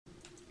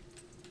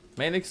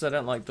Mainly because I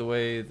don't like the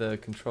way the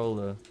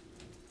controller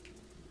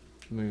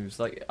moves.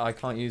 Like, I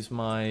can't use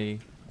my...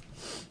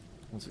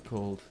 What's it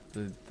called?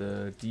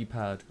 The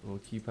D-pad or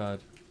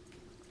keypad.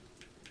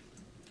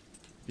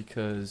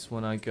 Because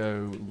when I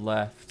go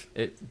left,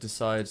 it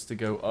decides to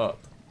go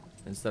up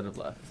instead of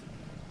left.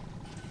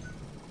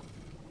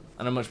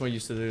 And I'm much more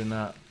used to doing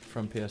that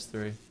from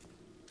PS3.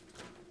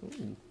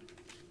 Ooh.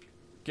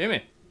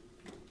 Gimme!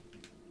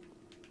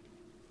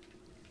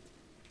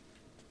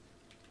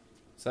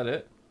 Is that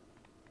it?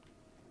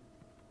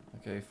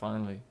 Okay,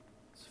 finally.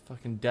 It's a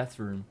fucking death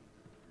room.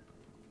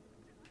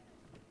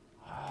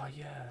 Oh,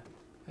 yeah.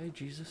 Hey,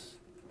 Jesus.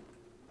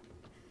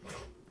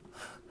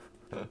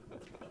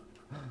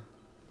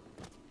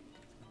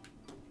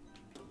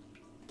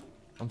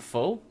 I'm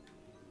full?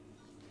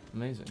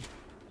 Amazing.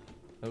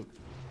 Oh.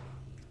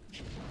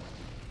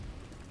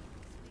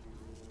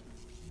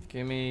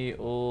 Give me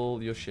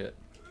all your shit.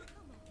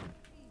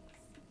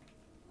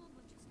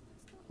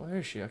 Where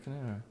is she? I can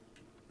hear her.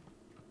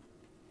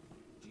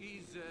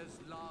 Jesus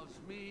loves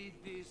me,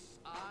 this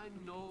I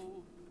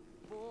know,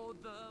 for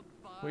the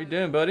What are you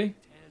doing, buddy?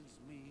 tells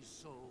me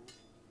so.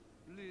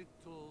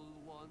 Little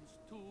ones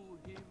to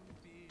him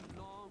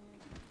belong.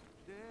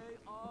 They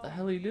are What the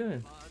hell are you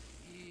doing? but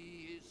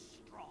he is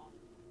strong.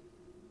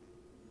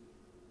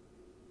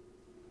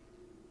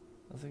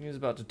 I think he's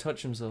about to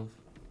touch himself.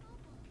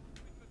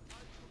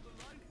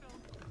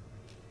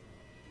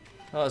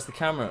 Oh, it's the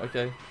camera.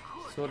 Okay.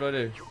 So what do I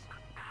do?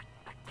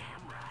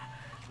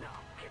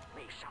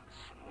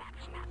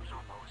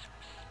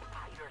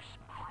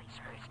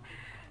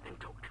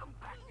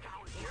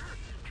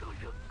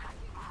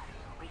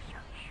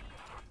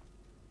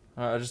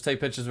 Alright, I'll just take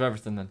pictures of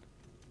everything then.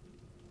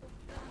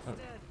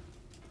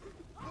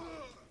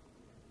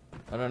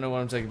 I don't know what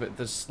I'm taking, but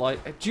there's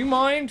slight... Do you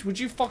mind? Would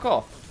you fuck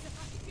off?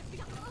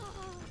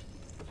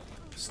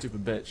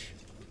 Stupid bitch.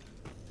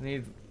 I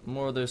need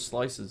more of those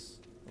slices.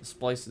 Or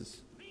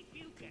splices.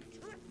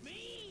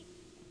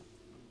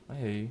 I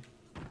hear you.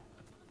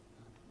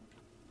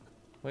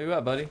 Where you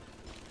at, buddy?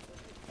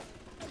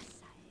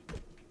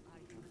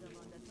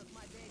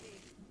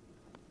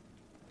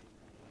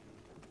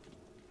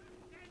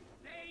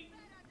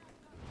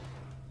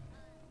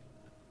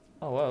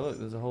 Oh wow, look,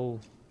 there's a whole...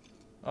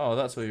 Oh,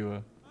 that's where you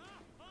were.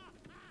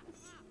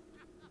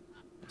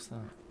 What's that?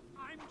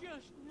 I'm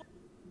just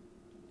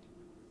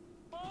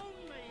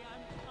lonely.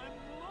 I'm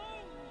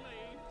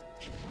lonely.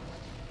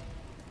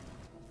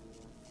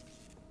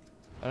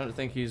 I don't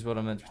think he's what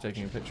I'm meant to be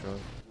taking a picture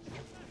of.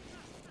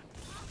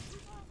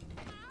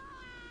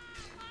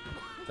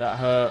 That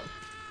hurt.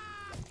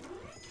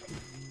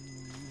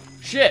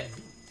 Shit!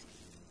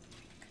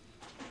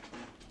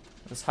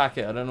 Let's hack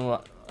it. I don't know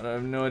what... I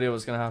have no idea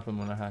what's gonna happen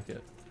when I hack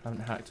it. I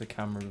haven't hacked a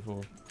camera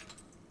before.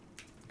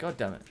 God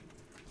damn it.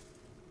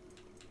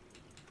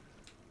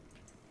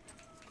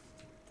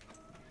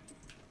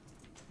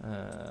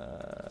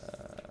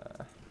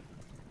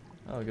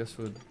 Oh, I guess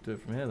we'll do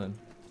it from here then.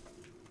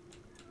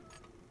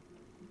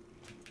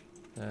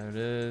 There it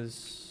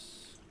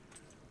is.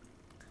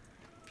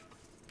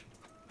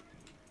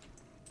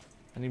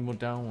 I need more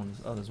down ones.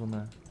 Oh, there's one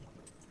there.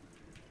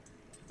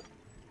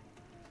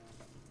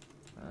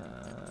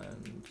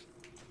 And...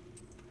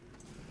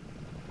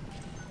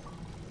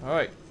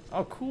 Alright.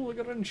 Oh, cool. I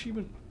got an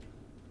achievement.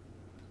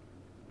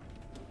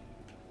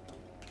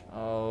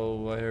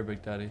 Oh, I hear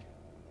Big Daddy.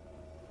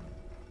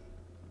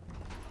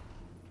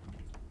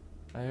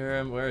 I hear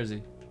him. Where is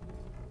he?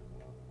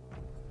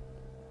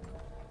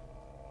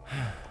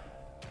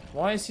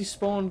 Why is he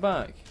spawned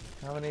back?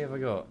 How many have I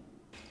got?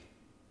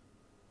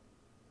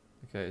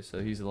 Okay,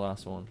 so he's the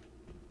last one.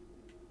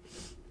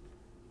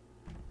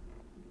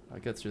 I'll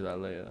get through that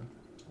later.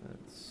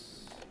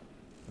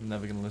 I'm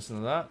never gonna listen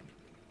to that.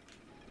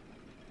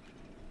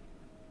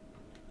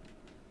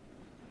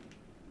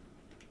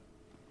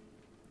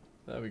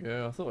 There we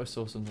go. I thought I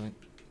saw something.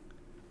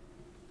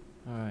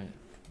 Alright.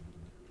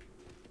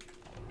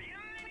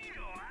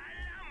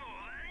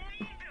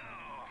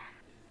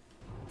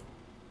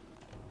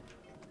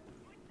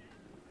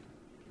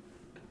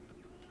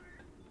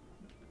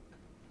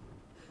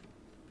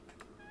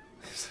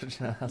 Such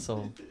an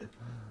asshole.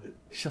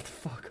 Shut the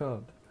fuck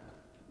up.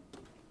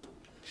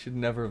 Should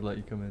never have let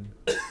you come in.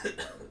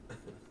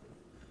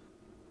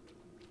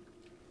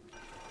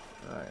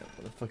 Alright,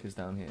 what the fuck is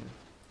down here?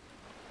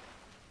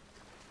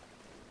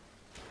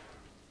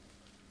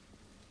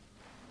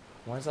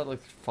 Why is that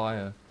like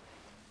fire?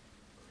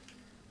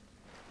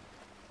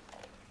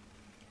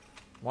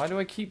 Why do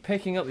I keep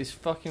picking up these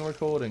fucking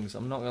recordings?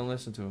 I'm not gonna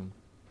listen to them.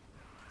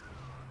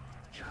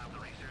 You have the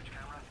research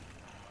camera?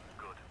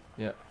 Good.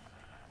 Yep.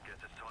 Guess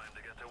it's time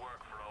to get to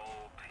work for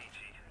old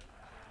Peachy.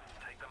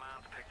 Take the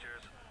man's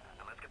pictures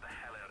and let's get the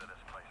hell out of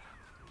this place.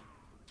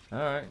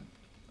 Alright.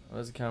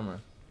 Where's the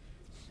camera?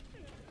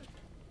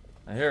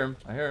 I hear him.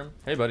 I hear him.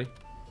 Hey, buddy. I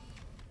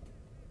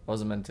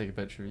wasn't meant to take a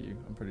picture of you,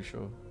 I'm pretty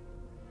sure.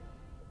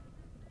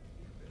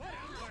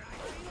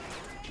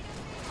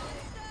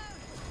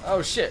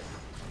 Oh, shit.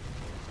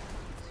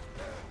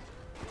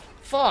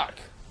 Fuck.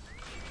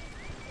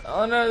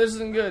 Oh, no, this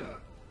isn't good.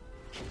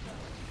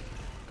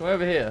 Come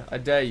over here. I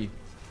dare you.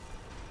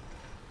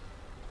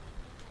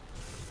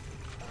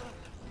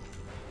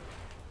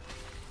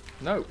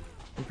 No.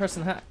 I'm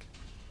pressing hack.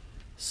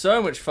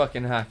 So much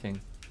fucking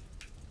hacking.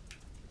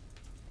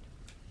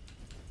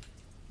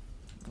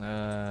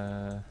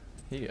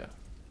 Here.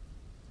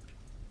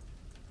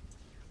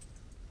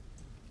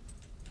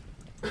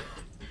 Oh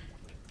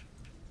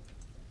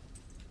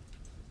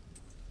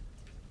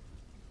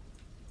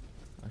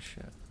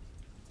shit.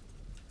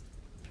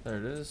 There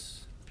it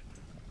is.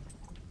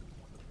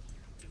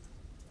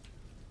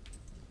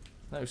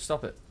 No,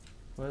 stop it.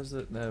 Where's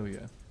it? There we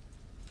go.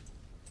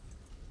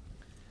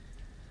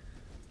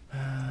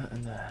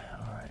 And there.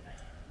 Alright.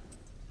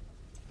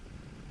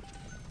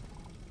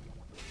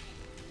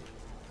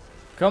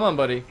 Come on,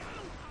 buddy.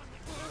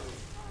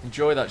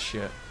 Enjoy that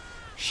shit.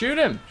 Shoot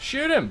him!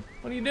 Shoot him!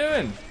 What are you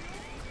doing?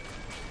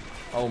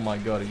 Oh my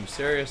god, are you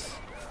serious?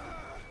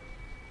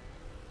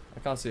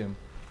 I can't see him.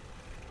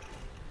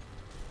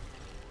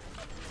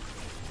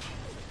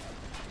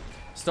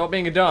 Stop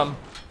being a dumb.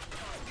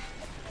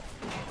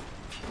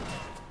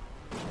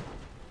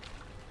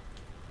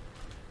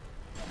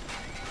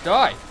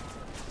 Die!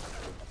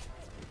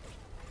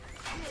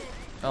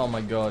 Oh my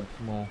god,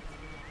 more.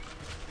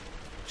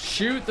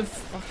 Shoot the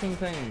fucking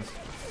things.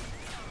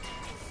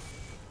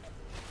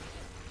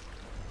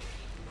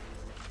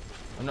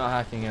 I'm not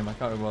hacking him, I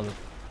can't be bothered.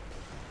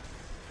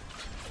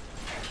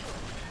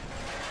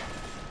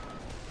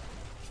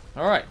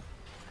 Alright.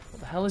 What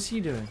the hell is he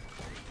doing?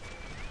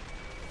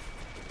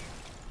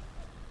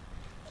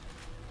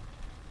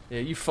 Yeah,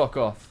 you fuck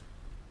off.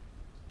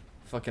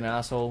 Fucking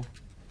asshole.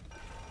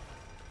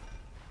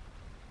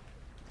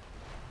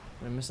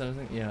 Did I miss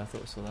anything? Yeah, I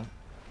thought I saw that.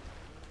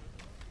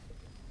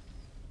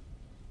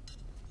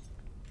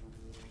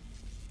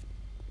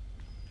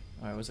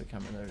 Alright, where's the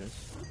camera? There it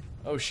is.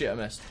 Oh shit, I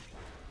missed.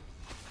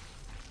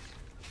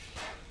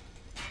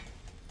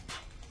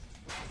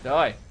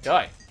 Die!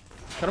 Die!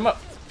 Cut him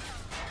up!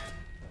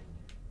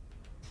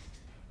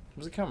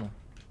 Where's the camera?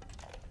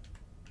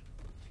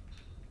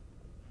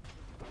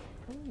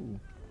 Ooh.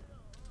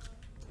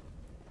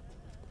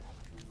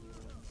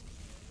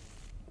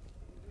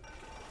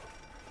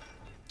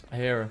 I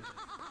hear her.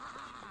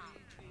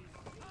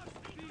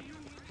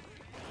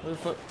 Where the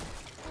fuck?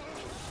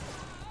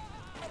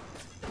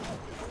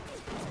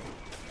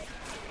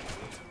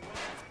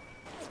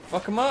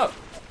 Fuck him up!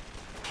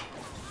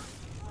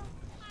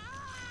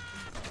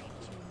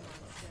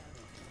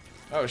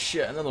 Oh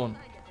shit, another one.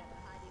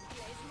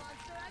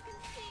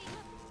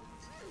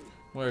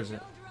 Where is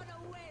it?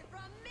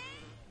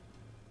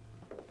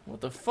 What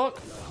the fuck?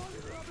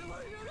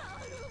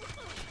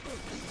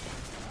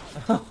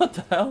 What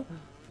the hell?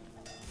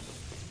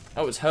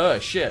 Oh, it's her.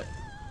 Shit.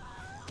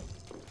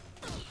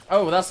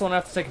 Oh, that's the one I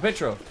have to take a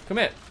picture of. Come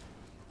here.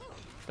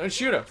 Don't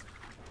shoot her.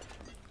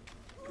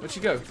 Where'd she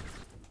go?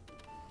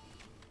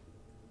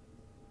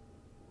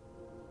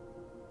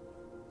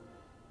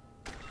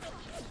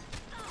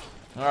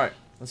 Alright,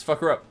 let's fuck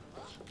her up.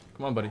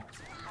 Come on, buddy.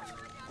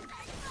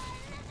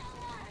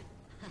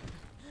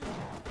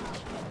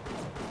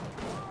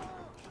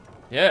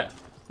 Yeah,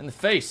 in the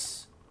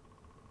face.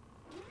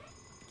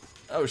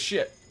 Oh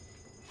shit.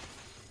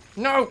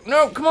 No,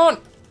 no, come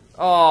on.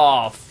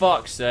 Oh,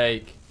 fuck's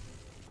sake.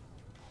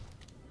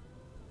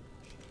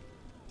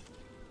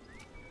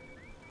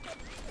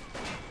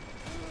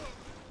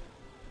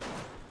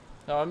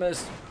 Oh, I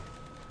missed.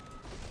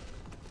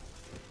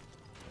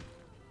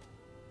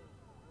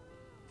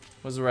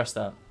 Where's the rest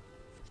at?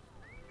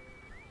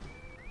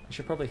 I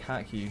should probably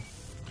hack you.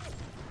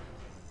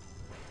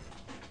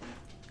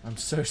 I'm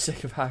so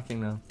sick of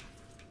hacking now.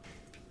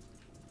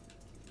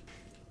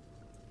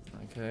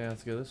 Okay, I have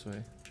to go this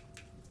way.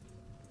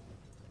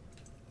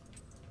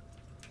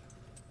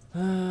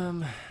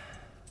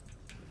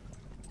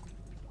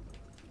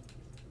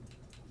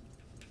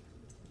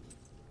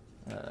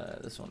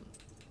 This one.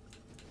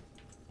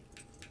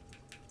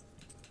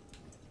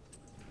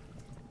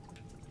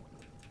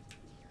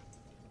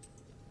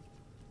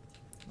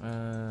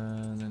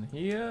 And then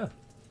here.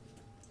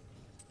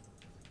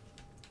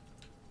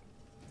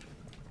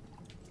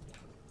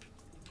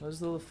 Where's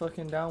the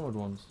fucking downward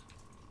ones?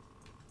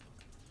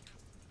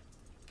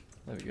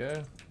 There we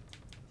go.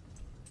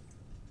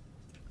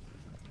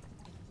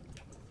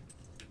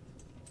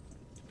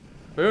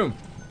 Boom!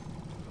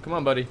 Come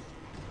on, buddy.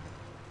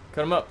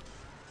 Cut him up.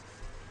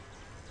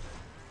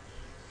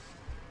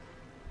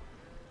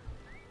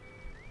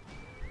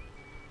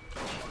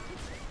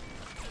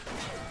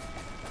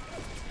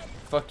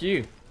 Fuck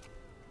you.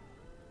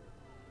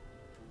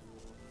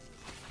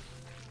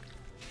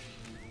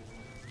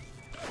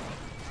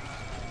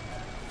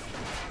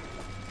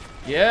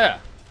 Yeah!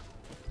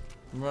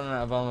 I'm running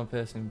out of armor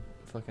piercing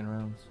fucking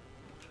rounds.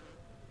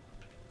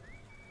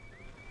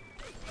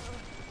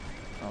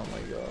 Oh my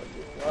god.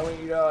 Why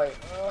won't you die?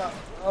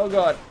 Oh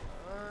god.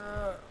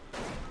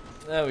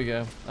 There we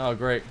go. Oh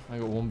great. I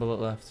got one bullet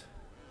left.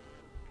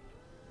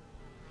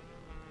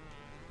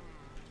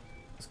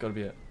 That's gotta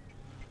be it.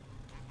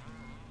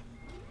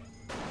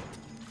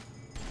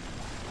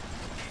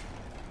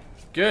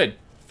 Good.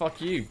 Fuck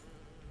you.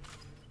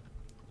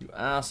 You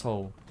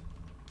asshole.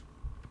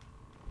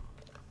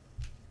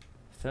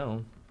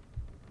 Film.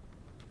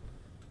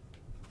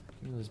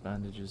 Give me those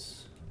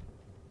bandages.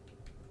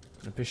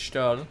 And a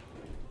pistol.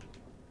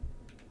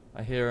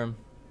 I hear him.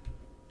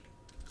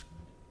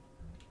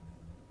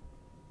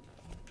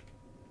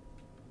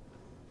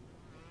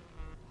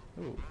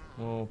 Ooh.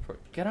 Oh,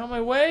 get out of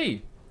my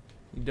way!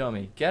 You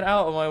dummy. Get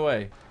out of my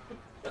way.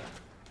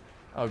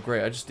 Oh,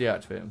 great. I just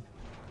deactivated him.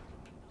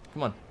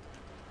 Come on.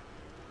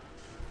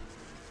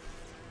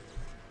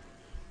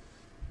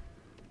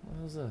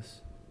 What is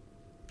this?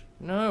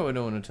 No, I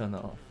don't want to turn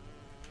that off.